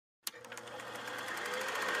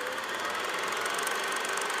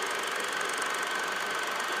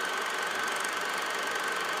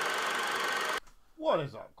What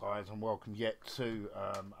is up, guys, and welcome yet to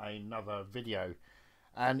another video.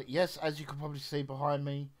 And yes, as you can probably see behind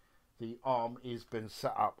me, the arm is been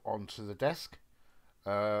set up onto the desk.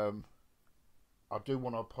 I do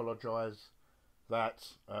want to apologise that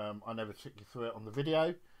I never took you through it on the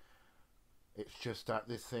video. It's just that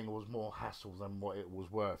this thing was more hassle than what it was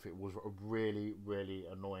worth. It was really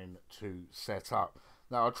annoying to set up.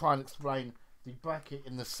 Now I'll try and explain. The bracket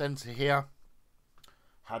in the centre here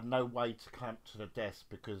had no way to clamp to the desk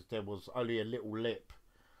because there was only a little lip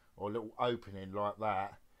or a little opening like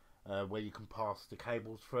that where you can pass the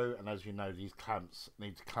cables through, and as you know, these clamps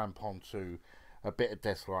need to clamp onto a bit of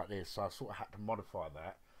desk like this, so I sort of had to modify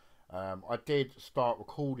that. I did start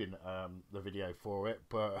recording the video for it,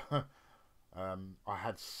 but I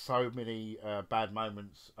had so many bad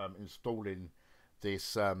moments installing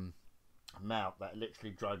this mount that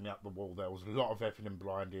literally drove me up the wall. There was a lot of effing and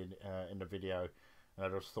blinding in the video, and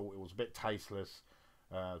I just thought it was a bit tasteless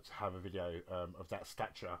to have a video of that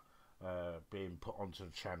stature being put onto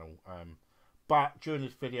the channel. But during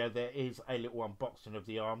this video there is a little unboxing of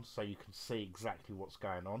the arms, so you can see exactly what's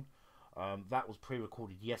going on. That was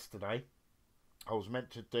pre-recorded yesterday. I was meant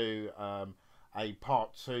to do a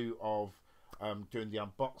part 2 of doing the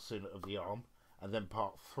unboxing of the arm, and then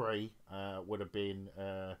part 3 would have been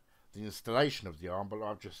the installation of the arm, but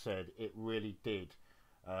like I've just said, it really did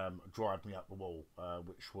drive me up the wall,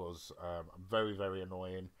 which was very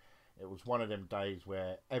annoying. It was one of them days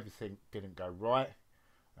where everything didn't go right,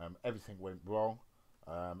 everything went wrong,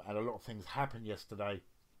 and a lot of things happened yesterday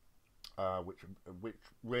which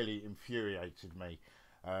really infuriated me,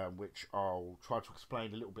 which I'll try to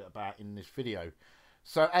explain a little bit about in this video.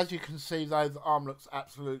 So as you can see though, the arm looks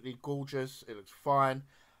absolutely gorgeous. It looks fine.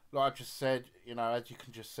 Like I just said, you know, as you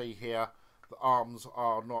can just see here, the arms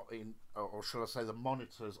are not in, or shall I say the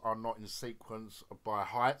monitors are not in sequence by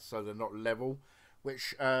height, so they're not level,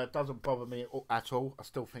 which doesn't bother me at all. I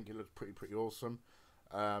still think it looks pretty awesome.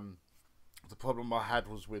 The problem I had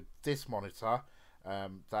was with this monitor,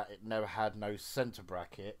 that it never had no center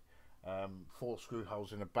bracket, 4 screw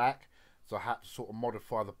holes in the back, so I had to sort of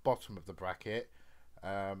modify the bottom of the bracket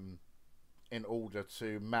in order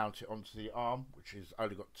to mount it onto the arm, which has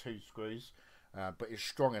only got 2 screws, but it's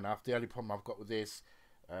strong enough. The only problem I've got with this,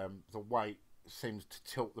 the weight seems to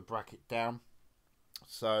tilt the bracket down,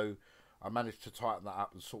 so I managed to tighten that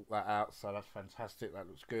up and sort that out, so that's fantastic. That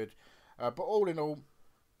looks good. But all in all,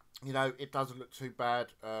 you know, it doesn't look too bad.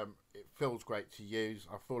 It feels great to use.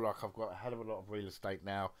 I feel like I've got a hell of a lot of real estate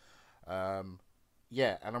now.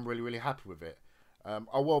 Yeah, and I'm really happy with it.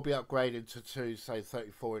 I will be upgrading to 2, say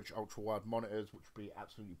 34-inch ultra-wide monitors, which would be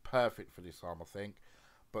absolutely perfect for this arm, I think.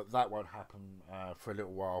 But that won't happen for a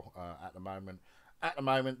little while at the moment. At the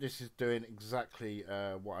moment, this is doing exactly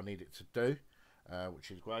what I need it to do,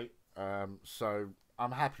 which is great. So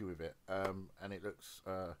I'm happy with it, and it looks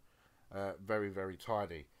very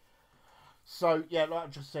tidy. So yeah, like I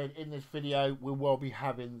just said, in this video we will be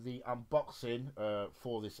having the unboxing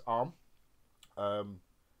for this arm,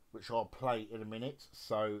 which I'll play in a minute.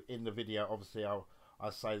 So in the video, obviously I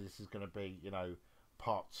say this is going to be, you know,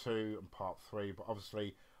 part 2 and part 3, but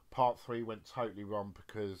obviously part 3 went totally wrong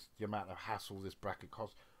because the amount of hassle this bracket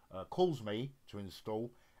caused me to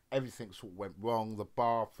install. Everything sort of went wrong. The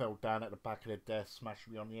bar fell down at the back of the desk, smashed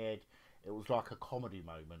me on the head. It was like a comedy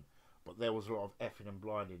moment, but there was a lot of effing and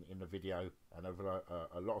blinding in the video, and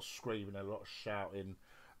a lot of screaming, a lot of shouting,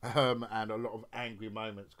 and a lot of angry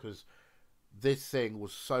moments, because this thing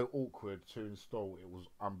was so awkward to install. It was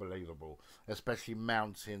unbelievable, especially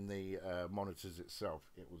mounting the monitors itself.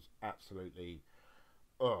 It was absolutely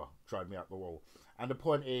drove me up the wall. And the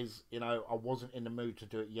point is, you know, I wasn't in the mood to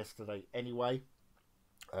do it yesterday anyway,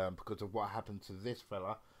 because of what happened to this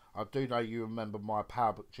fella. I do know you remember my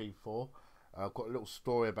Powerbook G4. I've got a little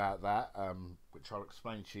story about that, which I'll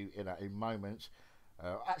explain to you in a moment.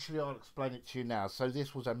 Actually, I'll explain it to you now. So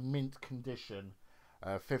this was a mint condition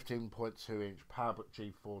 15.2-inch Powerbook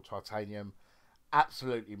G4 titanium,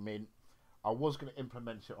 absolutely mint. I was going to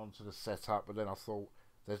implement it onto the setup, but then I thought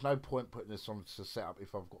there's no point putting this onto the setup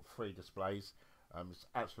if I've got 3 displays. It's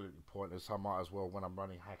absolutely pointless. I might as well, when I'm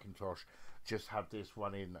running Hackintosh, just have this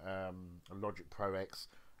running Logic Pro X,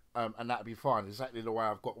 and that'd be fine. Exactly the way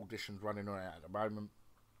I've got Auditions running on it at the moment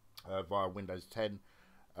via Windows 10.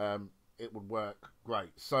 It would work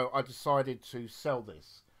great. So I decided to sell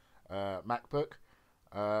this MacBook,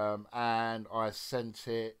 and I sent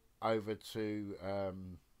it over to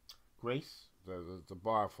Greece. The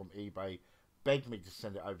buyer from eBay begged me to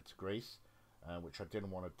send it over to Greece, which I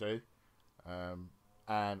didn't want to do,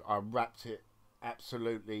 and I wrapped it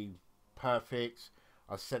absolutely perfect.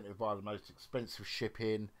 I sent it via the most expensive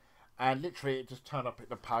shipping, and literally it just turned up in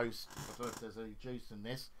the post. I don't know if there's any juice in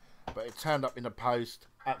this, but it turned up in the post,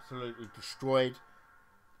 absolutely destroyed.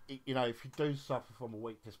 You know, if you do suffer from a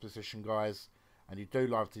weak disposition, guys, and you do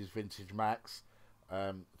love these vintage Macs,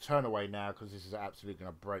 turn away now, because this is absolutely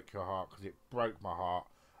going to break your heart, because it broke my heart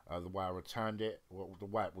the way I returned it, well, the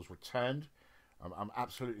way it was returned. I'm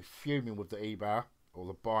absolutely fuming with the eBay, or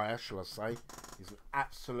the buyer, shall I say. He's an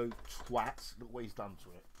absolute twat. Look what he's done to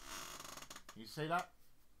it. You see that?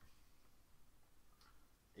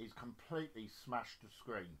 He's completely smashed the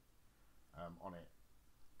screen on it.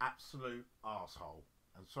 Absolute arsehole.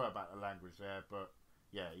 And sorry about the language there, but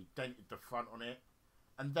yeah, he dented the front on it.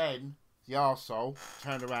 And then the arsehole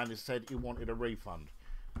turned around and said he wanted a refund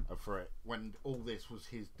for it, when all this was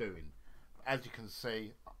his doing. As you can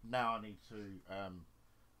see, now I need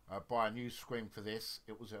to buy a new screen for this.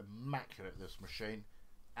 It was immaculate, this machine.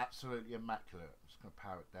 Absolutely immaculate. I'm just going to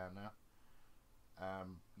power it down now.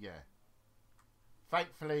 Yeah.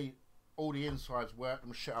 Thankfully, all the insides work.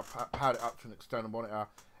 I powered it up to an external monitor.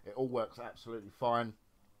 It all works absolutely fine.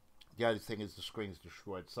 The only thing is the screen's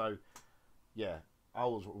destroyed. So, yeah, I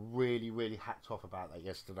was really hacked off about that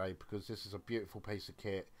yesterday, because this is a beautiful piece of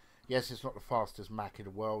kit. Yes, it's not the fastest Mac in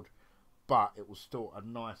the world, but it was still a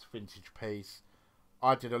nice vintage piece.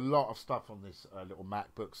 I did a lot of stuff on this little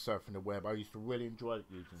MacBook, surfing the web. I used to really enjoy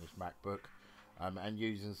using this MacBook, and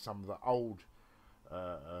using some of the old,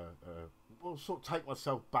 well, sort of take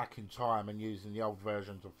myself back in time and using the old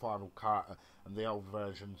versions of Final Cut and the old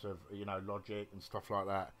versions of, you know, Logic and stuff like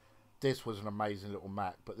that. This was an amazing little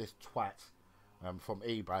Mac, but this twat from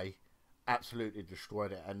eBay absolutely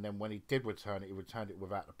destroyed it. And then when he did return it, he returned it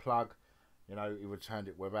without the plug. You know, he returned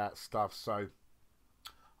it without stuff. So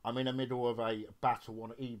I'm in the middle of a battle on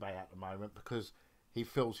eBay at the moment, because he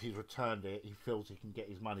feels he's returned it. He feels he can get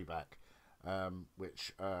his money back,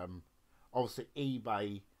 which obviously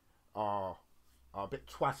eBay are a bit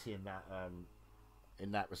twatty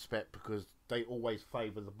in that respect, because they always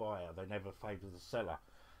favour the buyer. They never favour the seller.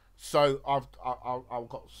 So I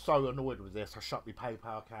got so annoyed with this. I shut my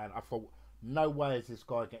PayPal account. I thought, no way is this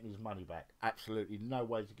guy getting his money back. Absolutely no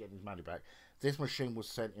way is he getting his money back. This machine was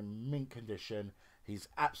sent in mint condition. He's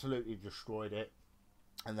absolutely destroyed it.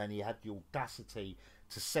 And then he had the audacity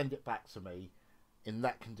to send it back to me in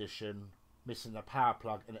that condition, missing the power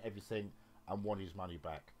plug and everything, and want his money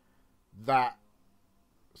back. That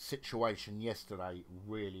situation yesterday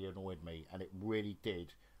really annoyed me, and it really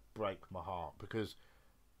did break my heart, because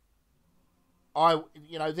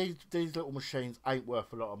you know, these little machines ain't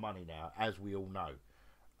worth a lot of money now, as we all know,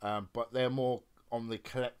 but they're more on the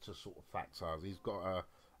collector sort of factor. He's got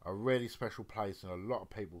a really special place in a lot of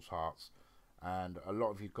people's hearts, and a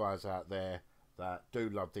lot of you guys out there that do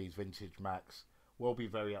love these vintage Macs will be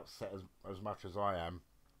very upset as much as I am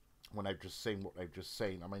when they've just seen what they've just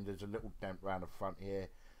seen. I mean, there's a little dent around the front here,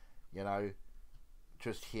 you know,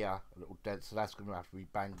 just here, a little dent, so that's going to have to be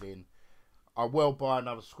banged in. I will buy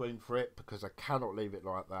another screen for it, because I cannot leave it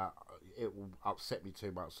like that. It will upset me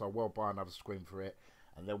too much, so I will buy another screen for it,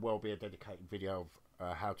 and there will be a dedicated video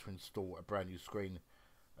of how to install a brand new screen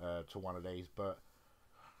to one of these. But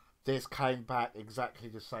this came back exactly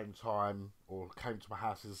the same time, or came to my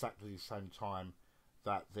house exactly the same time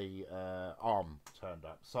that the ARM turned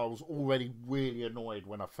up. So I was already really annoyed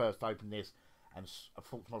when I first opened this, and I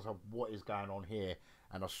thought to myself, what is going on here?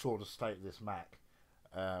 And I saw the state of this Mac,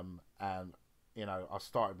 and you know, I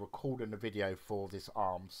started recording the video for this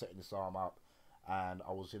ARM, setting this ARM up, and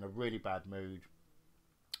I was in a really bad mood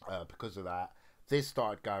because of that. This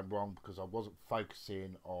started going wrong because I wasn't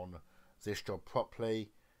focusing on this job properly,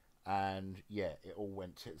 and yeah, it all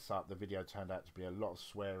went tits up. The video turned out to be a lot of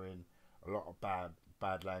swearing, a lot of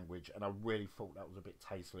bad language, and I really thought that was a bit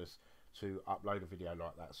tasteless to upload a video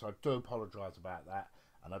like that. So I do apologise about that,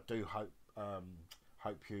 and I do hope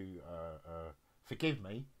you forgive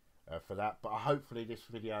me for that. But hopefully this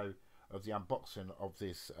video of the unboxing of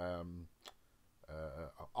this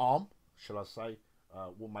ARM, shall I say,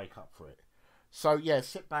 will make up for it. So yeah,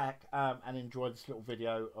 sit back and enjoy this little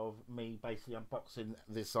video of me basically unboxing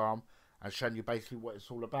this ARM and showing you basically what it's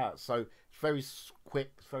all about. So it's very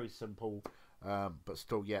quick, it's very simple, but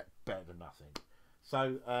still yet better than nothing.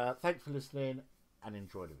 So thanks for listening and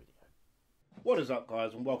enjoy the video. What is up,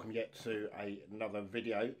 guys, and welcome yet to another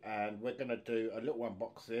video, and we're going to do a little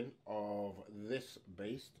unboxing of this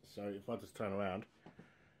beast. So if I just turn around,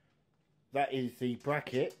 that is the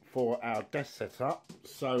bracket for our desk setup.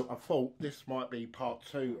 So I thought this might be part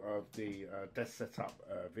 2 of the desk setup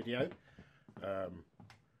video.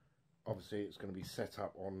 Obviously it's going to be set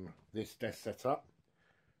up on this desk setup.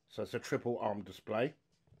 So it's a triple ARM display,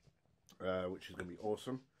 which is going to be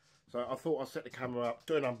awesome. So I thought I'd set the camera up,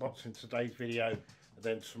 do an unboxing today's video, and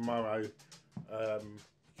then tomorrow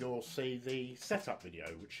you'll see the setup video,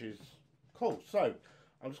 which is cool. So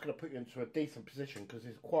I'm just going to put you into a decent position because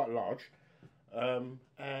it's quite large, and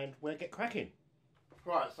we'll get cracking.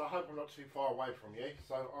 Right, so I hope I'm not too far away from you,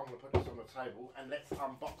 so I'm going to put this on the table and let's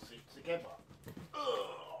unbox it together.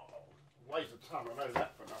 Ugh, weighs a ton, I know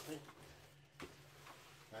that for nothing.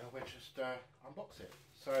 And we'll just unbox it.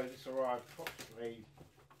 So this arrived approximately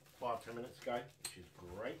 5-10 minutes ago, which is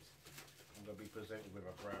great. I'm going to be presented with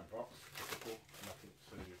a brown box, typical, nothing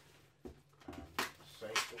to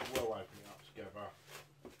see, but we'll open it up together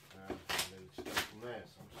and then just go from there.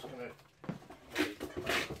 So I'm just going to come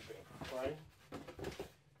out with a bit of a frame,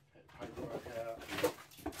 get the paperwork out,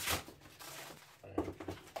 and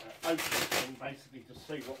open it in basically to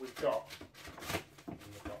see what we've got in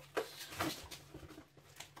the box.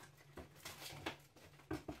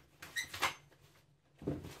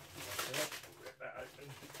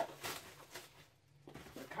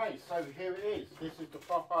 Okay, so here it is. This is the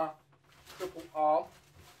proper triple arm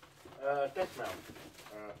desk mount.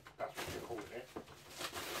 That's what you're calling it.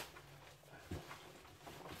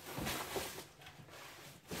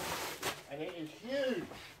 And it is huge.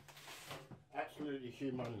 Absolutely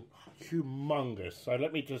humongous. So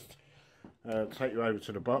let me just take you over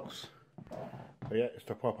to the box. So yeah, it's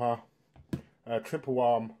the proper triple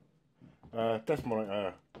arm desk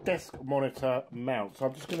monitor mount. So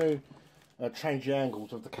I'm just going to change the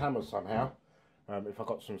angles of the camera somehow, if I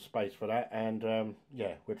got some space for that, and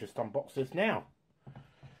yeah, we'll just unbox this now.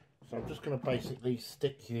 So I'm just going to basically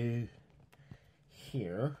stick you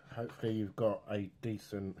here. Hopefully you've got a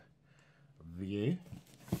decent view.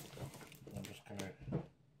 I'm just going to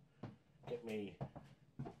get me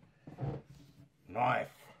knife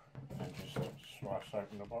and just slice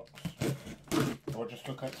open the box. Or just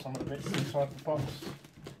look at some of the bits inside the box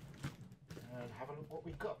and have a look what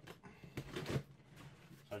we've got.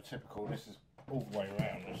 So typical, this is all the way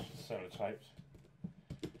around, this is sellotaped.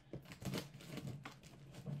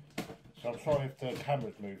 So I'm sorry if the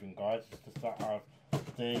camera's moving, guys, it's just that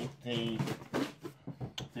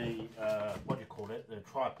what do you call it, the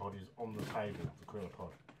tripod is on the table, the gorilla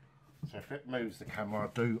pod. So if it moves the camera, I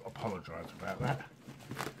do apologise about that.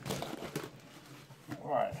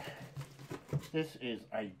 Right, this is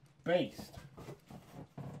a beast.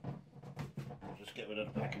 I'll just get rid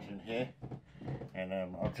of the packaging here. And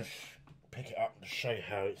I'll just pick it up to show you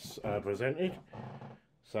how it's presented.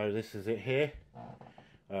 So this is it here,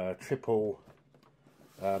 triple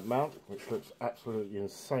mount, which looks absolutely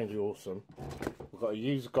insanely awesome. We've got a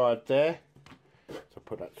user guide there, so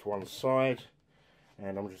put that to one side,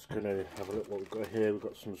 and I'm just going to have a look what we've got here. We've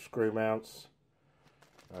got some screw mounts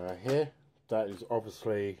here. That is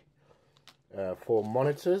obviously for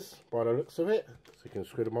monitors by the looks of it, so you can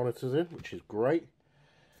screw the monitors in, which is great.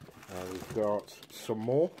 We've got some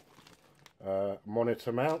more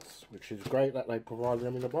monitor mounts, which is great that they provide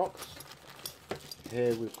them in the box.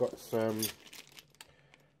 Here we've got some,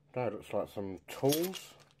 that looks like some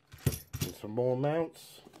tools and some more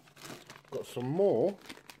mounts. Got some more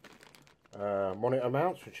monitor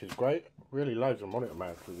mounts, which is great. Really loads of monitor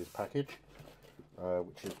mounts with this package,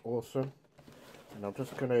 which is awesome. And I'm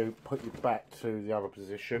just going to put you back to the other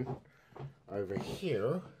position over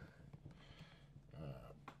here.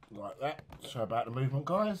 Like that. So about the movement,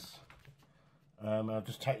 guys. I'll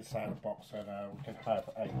just take this out of the box and we can have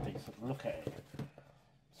a decent look at it.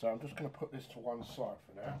 So I'm just going to put this to one side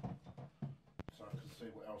for now, so I can see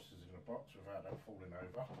what else is in the box without them falling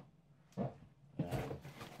over.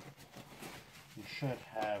 You should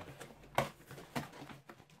have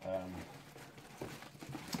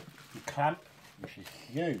the clamp, which is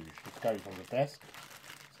huge. This goes on the desk.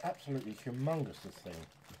 It's absolutely humongous, this thing.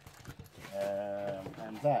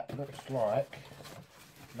 And that looks like,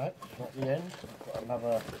 nope, it's not the end. I've got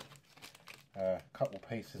another couple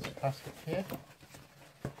pieces of plastic here,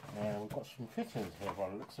 and we've got some fittings here by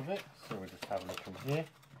the looks of it, so we'll just have a look in here.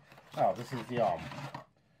 Oh, this is the arm,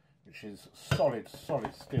 which is solid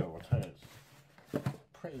steel. I tell you, it's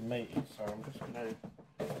pretty meaty, so I'm just going to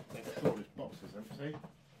make sure this box is empty,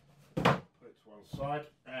 put it to one side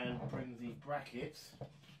and bring the brackets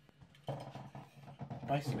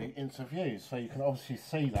basically into view, so you can obviously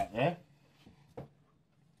see that there.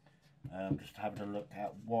 Just having a look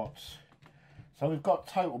at what, so we've got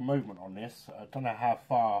total movement on this. I don't know how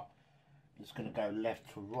far it's going to go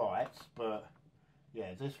left to right, but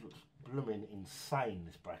yeah, this looks blooming insane,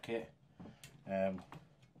 this bracket.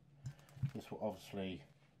 This will obviously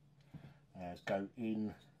go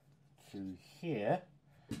in to here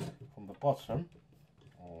from the bottom,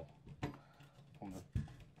 or from the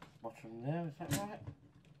bottom there, is that right?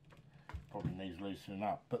 probably needs loosening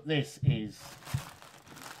up. But this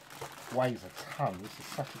weighs a ton. This is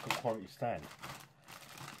such a good quality stand.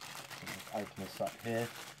 Just open this up here.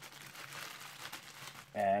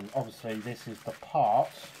 And obviously this is the part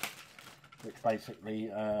which basically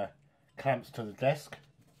clamps to the desk.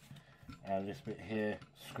 And this bit here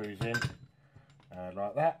screws in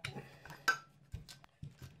like that.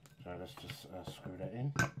 So let's just screw that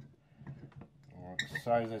in. Right,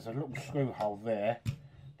 so there's a little screw hole there. I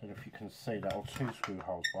don't know if you can see that, or two screw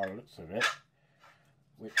holes by the looks of it.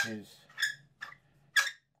 Which is,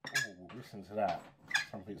 oh, listen to that.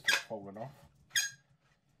 Something's just fallen off.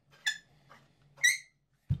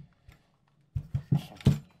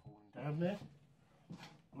 Something's fallen down there.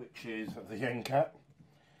 Which is the end cap.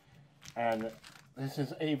 And this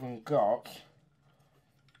has even got,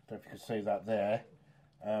 I don't know if you can see that there,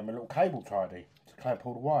 a little cable tidy to clamp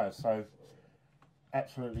all the wires. So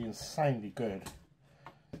absolutely insanely good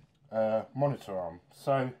monitor arm.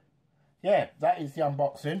 So yeah, that is the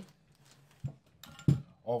unboxing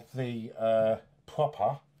of the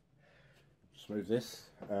proper, just move this,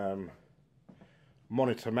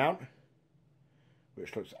 monitor mount,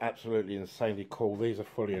 which looks absolutely insanely cool. These are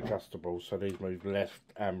fully adjustable, so these move left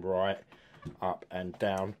and right, up and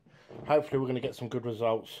down. Hopefully we're going to get some good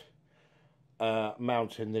results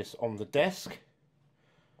mounting this on the desk,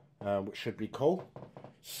 which should be cool.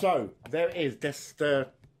 So there it is. This, the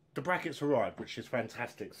brackets arrived, which is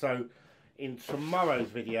fantastic. So in tomorrow's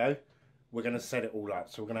video we're going to set it all up.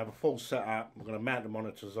 So we're going to have a full setup, we're going to mount the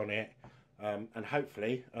monitors on it, and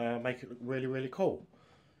hopefully make it look really, really cool.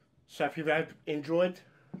 So if you've enjoyed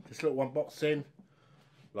this little unboxing,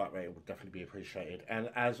 like rate would definitely be appreciated. And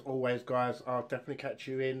as always guys, I'll definitely catch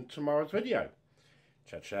you in tomorrow's video.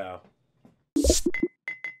 Ciao, ciao.